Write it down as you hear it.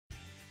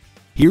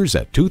Here's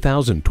a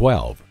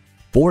 2012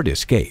 Ford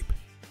Escape.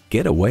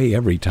 Get away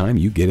every time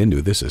you get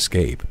into this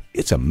Escape.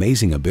 Its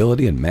amazing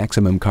ability and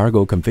maximum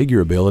cargo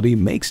configurability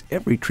makes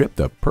every trip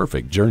the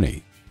perfect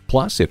journey.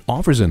 Plus, it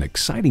offers an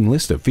exciting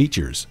list of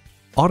features: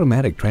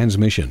 automatic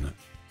transmission,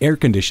 air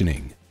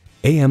conditioning,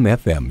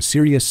 AM/FM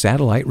Sirius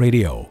satellite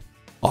radio,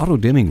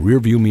 auto-dimming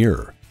rearview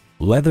mirror,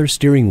 leather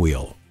steering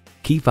wheel,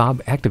 key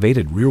fob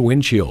activated rear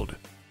windshield,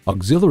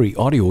 auxiliary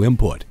audio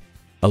input,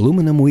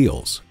 aluminum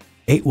wheels,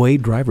 8-way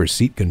driver's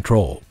seat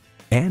control,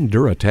 and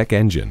Duratec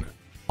engine.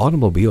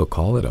 Automobile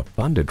call it a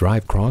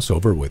fun-to-drive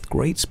crossover with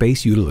great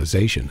space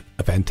utilization,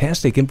 a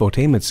fantastic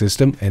infotainment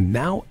system, and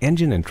now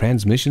engine and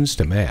transmissions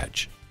to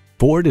match.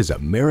 Ford is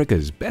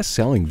America's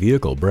best-selling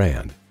vehicle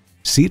brand.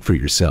 See it for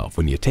yourself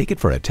when you take it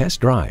for a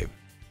test drive.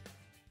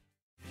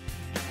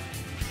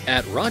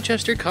 At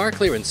Rochester Car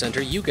Clearance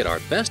Center, you get our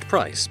best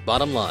price,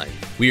 bottom line.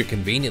 We are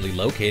conveniently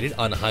located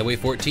on Highway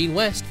 14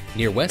 West,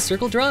 near West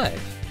Circle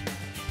Drive.